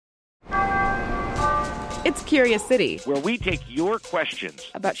It's Curious City, where we take your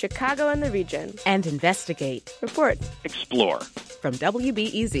questions about Chicago and the region and investigate, report, explore. From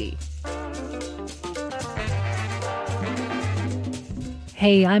WBEZ.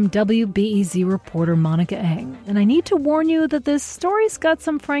 Hey, I'm WBEZ reporter Monica Eng, and I need to warn you that this story's got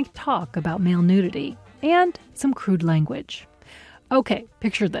some frank talk about male nudity and some crude language. Okay,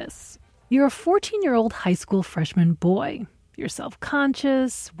 picture this. You're a 14-year-old high school freshman boy. You're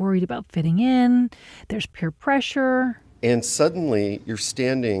self-conscious, worried about fitting in, there's peer pressure. And suddenly you're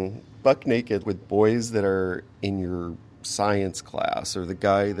standing buck naked with boys that are in your science class or the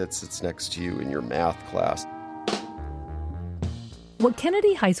guy that sits next to you in your math class. What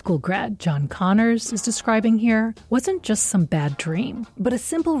Kennedy High School grad John Connors is describing here wasn't just some bad dream, but a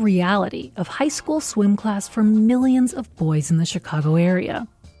simple reality of high school swim class for millions of boys in the Chicago area.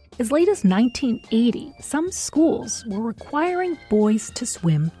 As late as 1980, some schools were requiring boys to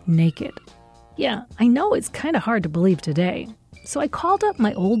swim naked. Yeah, I know it's kind of hard to believe today. So I called up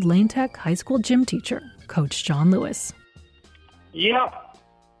my old Lane Tech high school gym teacher, Coach John Lewis. Yeah,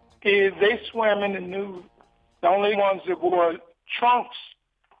 they swam in the nude. The only ones that wore trunks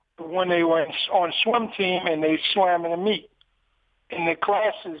when they were on swim team and they swam in the meet. In the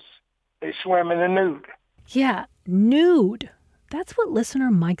classes, they swam in the nude. Yeah, nude. That's what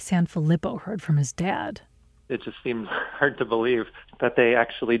listener Mike Sanfilippo heard from his dad. It just seems hard to believe that they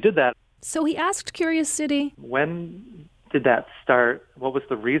actually did that. So he asked Curious City, when did that start? What was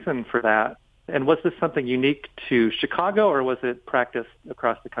the reason for that? And was this something unique to Chicago, or was it practiced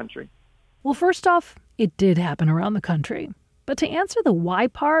across the country? Well, first off, it did happen around the country. But to answer the why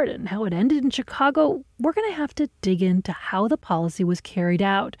part and how it ended in Chicago, we're going to have to dig into how the policy was carried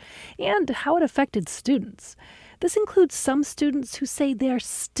out and how it affected students. This includes some students who say they're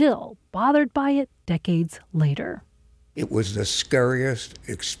still bothered by it decades later. It was the scariest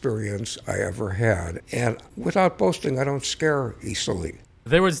experience I ever had. And without boasting, I don't scare easily.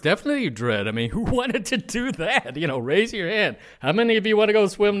 There was definitely dread. I mean, who wanted to do that? Raise your hand. How many of you want to go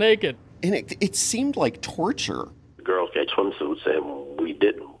swim naked? And it seemed like torture. The girls had swimsuits and we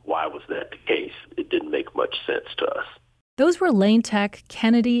didn't. Why was that the case? It didn't make much sense to us. Those were Lane Tech,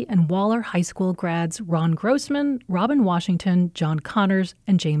 Kennedy, and Waller High School grads Ron Grossman, Robin Washington, John Connors,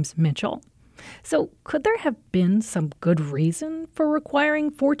 and James Mitchell. So could there have been some good reason for requiring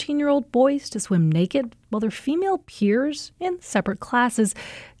 14-year-old boys to swim naked while their female peers in separate classes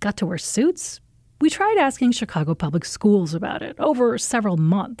got to wear suits? We tried asking Chicago Public Schools about it over several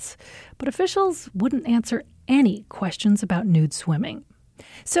months, but officials wouldn't answer any questions about nude swimming.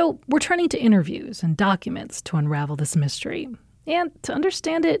 So we're turning to interviews and documents to unravel this mystery. And to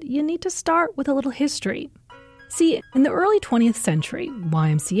understand it, you need to start with a little history. See, in the early 20th century,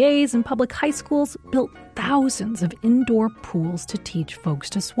 YMCAs and public high schools built thousands of indoor pools to teach folks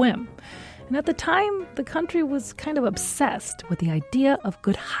to swim. And at the time, the country was kind of obsessed with the idea of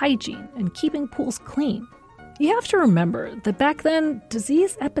good hygiene and keeping pools clean. You have to remember that back then,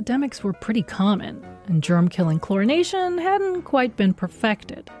 disease epidemics were pretty common, and germ-killing chlorination hadn't quite been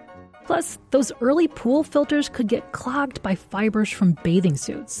perfected. Plus, those early pool filters could get clogged by fibers from bathing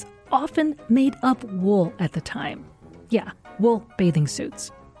suits, often made of wool at the time. Yeah, wool bathing suits.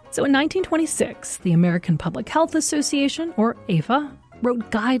 So in 1926, the American Public Health Association, or APHA,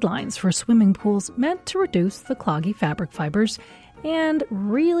 wrote guidelines for swimming pools meant to reduce the cloggy fabric fibers and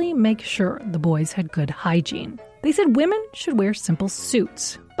really make sure the boys had good hygiene. They said women should wear simple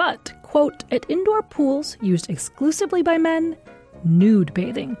suits, but, quote, at indoor pools used exclusively by men, nude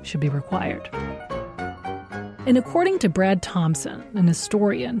bathing should be required. And according to Brad Thompson, an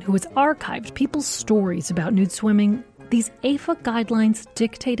historian who has archived people's stories about nude swimming, these APHA guidelines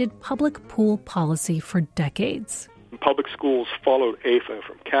dictated public pool policy for decades. Public schools followed APHA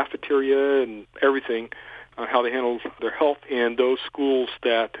from cafeteria and everything, how they handled their health, and those schools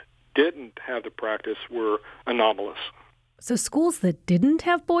that didn't have the practice were anomalous. So schools that didn't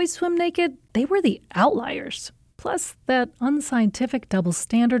have boys swim naked, they were the outliers. Plus, that unscientific double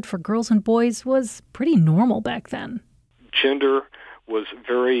standard for girls and boys was pretty normal back then. Gender was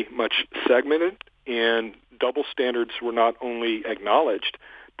very much segmented, and double standards were not only acknowledged,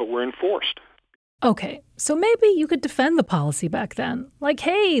 but were enforced. Okay, so maybe you could defend the policy back then. Like,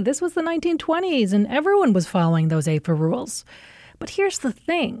 hey, this was the 1920s and everyone was following those APHA rules. But here's the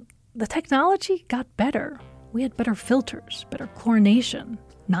thing. The technology got better. We had better filters, better chlorination,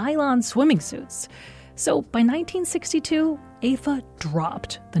 nylon swimming suits. So by 1962, APHA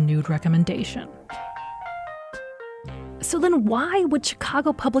dropped the nude recommendation. So then why would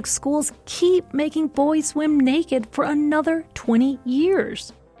Chicago public schools keep making boys swim naked for another 20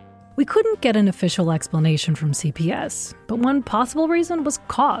 years? We couldn't get an official explanation from CPS, but one possible reason was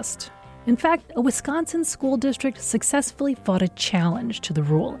cost. In fact, a Wisconsin school district successfully fought a challenge to the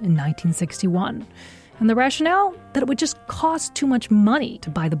rule in 1961. And the rationale? That it would just cost too much money to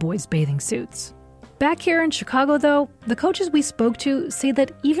buy the boys' bathing suits. Back here in Chicago, though, the coaches we spoke to say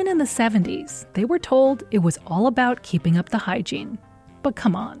that even in the 70s, they were told it was all about keeping up the hygiene. But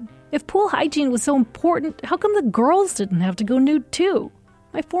come on, if pool hygiene was so important, how come the girls didn't have to go nude too?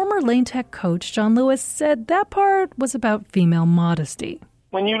 My former Lane Tech coach, John Lewis, said that part was about female modesty.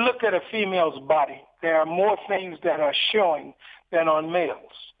 When you look at a female's body, there are more things that are showing than on males.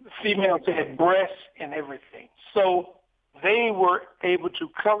 Females had breasts and everything. So they were able to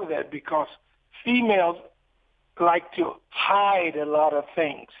cover that because females like to hide a lot of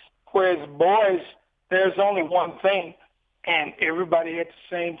things, whereas boys, there's only one thing, and everybody had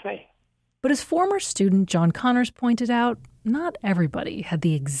the same thing. But as former student John Connors pointed out, not everybody had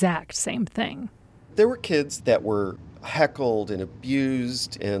the exact same thing. There were kids that were heckled and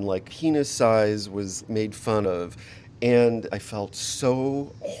abused, and like penis size was made fun of. And I felt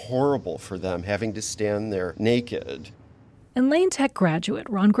so horrible for them having to stand there naked. And Lane Tech graduate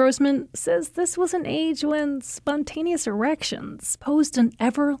Ron Grossman says this was an age when spontaneous erections posed an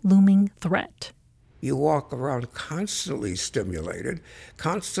ever-looming threat. You walk around constantly stimulated,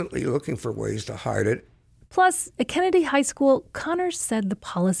 constantly looking for ways to hide it. Plus, at Kennedy High School, Connors said the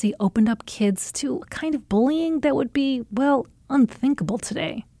policy opened up kids to a kind of bullying that would be, well, unthinkable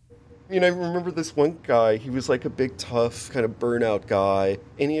today. I remember this one guy, he was like a big, tough, kind of burnout guy,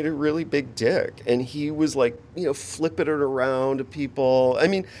 and he had a really big dick. And he was like, flipping it around to people. I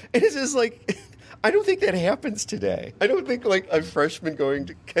mean, it's just like, I don't think that happens today. I don't think like a freshman going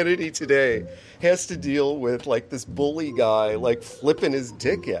to Kennedy today has to deal with like this bully guy like flipping his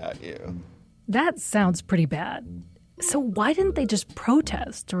dick at you. That sounds pretty bad. So why didn't they just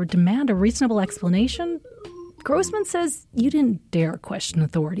protest or demand a reasonable explanation? Grossman says you didn't dare question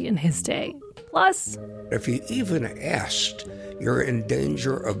authority in his day. Plus, if you even asked, you're in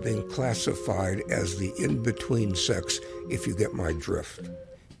danger of being classified as the in-between sex, if you get my drift.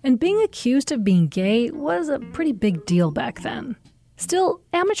 And being accused of being gay was a pretty big deal back then. Still,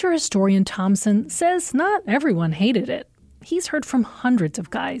 amateur historian Thompson says not everyone hated it. He's heard from hundreds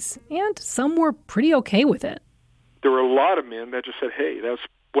of guys, and some were pretty okay with it. There were a lot of men that just said, hey, that's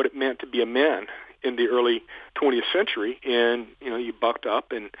what it meant to be a man in the early 20th century, and you bucked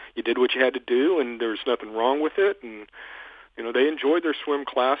up and you did what you had to do, and there was nothing wrong with it, and they enjoyed their swim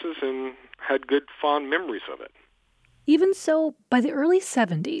classes and had good fond memories of it. Even so, by the early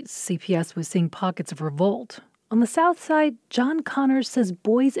 70s, CPS was seeing pockets of revolt. On the south side, John Connors says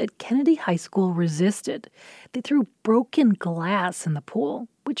boys at Kennedy High School resisted. They threw broken glass in the pool,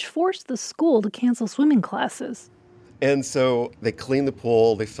 which forced the school to cancel swimming classes. And so they clean the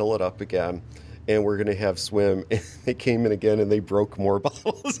pool, they fill it up again, and we're going to have swim. And they came in again and they broke more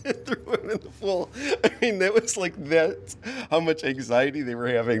bottles and threw them in the pool. I mean, that was like that's how much anxiety they were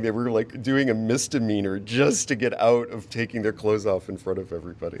having. They were like doing a misdemeanor just to get out of taking their clothes off in front of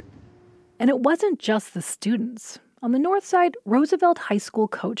everybody. And it wasn't just the students. On the north side, Roosevelt High School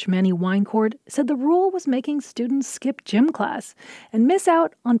coach Manny Winecord said the rule was making students skip gym class and miss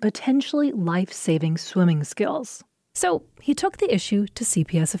out on potentially life-saving swimming skills. So he took the issue to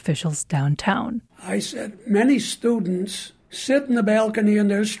CPS officials downtown. I said, many students sit in the balcony in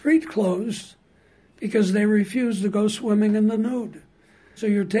their street clothes because they refuse to go swimming in the nude. So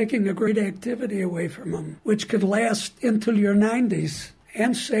you're taking a great activity away from them, which could last until your 90s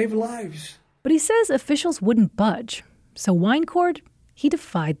and save lives. But he says officials wouldn't budge. So Winecord, he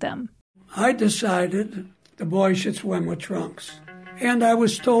defied them. I decided the boys should swim with trunks. And I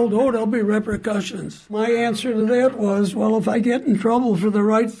was told, there'll be repercussions. My answer to that was, well, if I get in trouble for the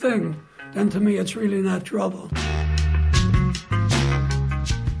right thing, then to me it's really not trouble.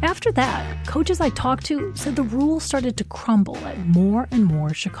 After that, coaches I talked to said the rule started to crumble at more and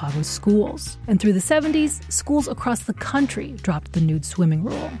more Chicago schools. And through the 70s, schools across the country dropped the nude swimming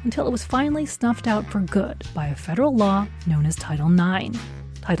rule until it was finally snuffed out for good by a federal law known as Title IX.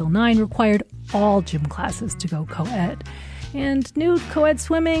 Title IX required all gym classes to go co-ed. And nude co-ed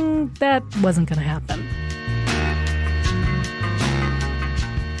swimming, that wasn't going to happen.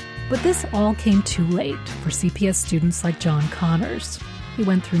 But this all came too late for CPS students like John Connors. He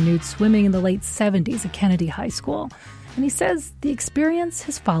went through nude swimming in the late 70s at Kennedy High School, and he says the experience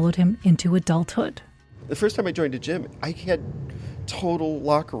has followed him into adulthood. The first time I joined a gym, I had total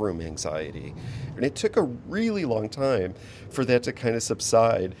locker room anxiety, and it took a really long time for that to kind of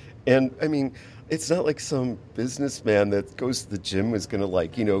subside. And I mean, it's not like some businessman that goes to the gym is going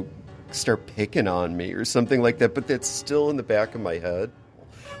to start picking on me or something like that, but that's still in the back of my head.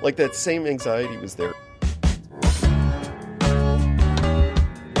 Like that same anxiety was there.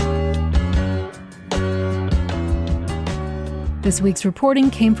 This week's reporting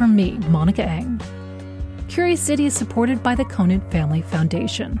came from me, Monica Eng. Curious City is supported by the Conant Family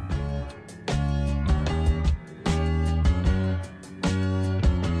Foundation.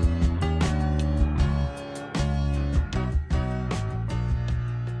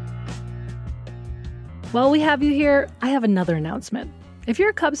 While we have you here, I have another announcement. If you're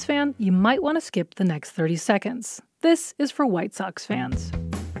a Cubs fan, you might want to skip the next 30 seconds. This is for White Sox fans.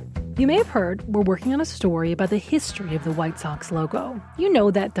 You may have heard we're working on a story about the history of the White Sox logo. You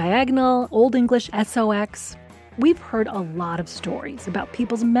know, that diagonal, Old English SOX. We've heard a lot of stories about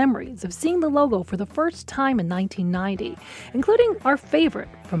people's memories of seeing the logo for the first time in 1990, including our favorite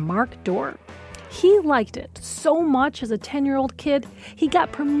from Mark Dorr. He liked it so much as a 10-year-old kid, he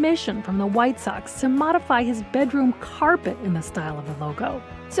got permission from the White Sox to modify his bedroom carpet in the style of the logo.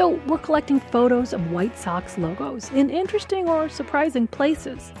 So we're collecting photos of White Sox logos in interesting or surprising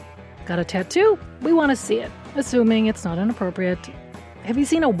places. Got a tattoo? We want to see it, assuming it's not inappropriate. Have you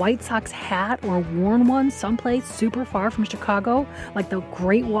seen a White Sox hat or worn one someplace super far from Chicago, like the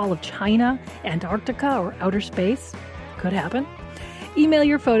Great Wall of China, Antarctica, or outer space? Could happen. Email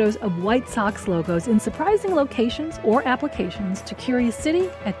your photos of White Sox logos in surprising locations or applications to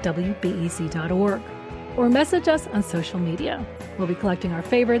curiouscity@wbez.org. Or message us on social media. We'll be collecting our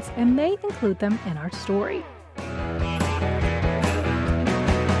favorites and may include them in our story.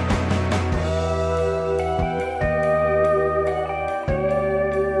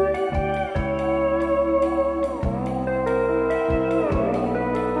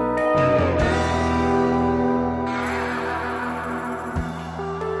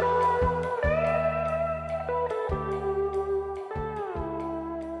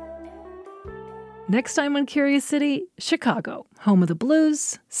 Next time on Curious City, Chicago, home of the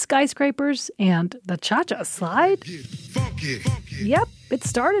blues, skyscrapers, and the cha-cha slide. Funky. Yep, it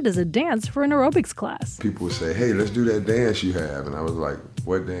started as a dance for an aerobics class. People would say, hey, let's do that dance you have. And I was like,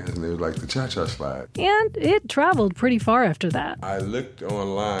 what dance? And they was like, the cha-cha slide. And it traveled pretty far after that. I looked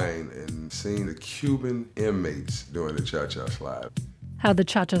online and seen the Cuban inmates doing the cha-cha slide. How the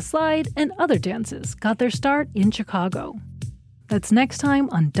cha-cha slide and other dances got their start in Chicago. That's next time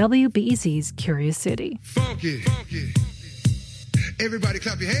on WBEZ's Curious City. Funky. Funky. Everybody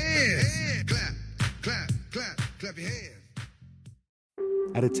clap your hands. Clap, clap, clap, clap your hands.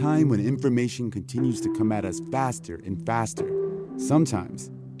 At a time when information continues to come at us faster and faster, sometimes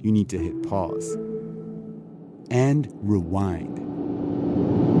you need to hit pause and rewind.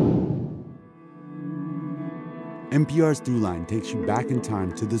 NPR's Throughline takes you back in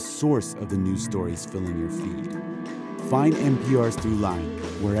time to the source of the news stories filling your feed. Find NPR's Throughline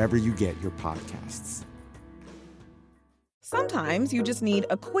wherever you get your podcasts. Sometimes you just need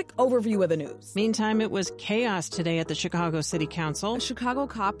a quick overview of the news. Meantime, it was chaos today at the Chicago City Council. A Chicago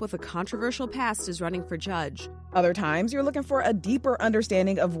cop with a controversial past is running for judge. Other times, you're looking for a deeper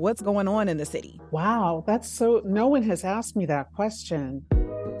understanding of what's going on in the city. Wow, that's so... No one has asked me that question.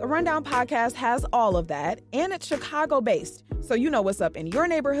 The Rundown podcast has all of that, and it's Chicago-based, so you know what's up in your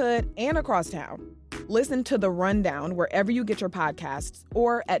neighborhood and across town. Listen to The Rundown wherever you get your podcasts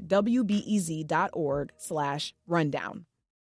or at wbez.org/rundown.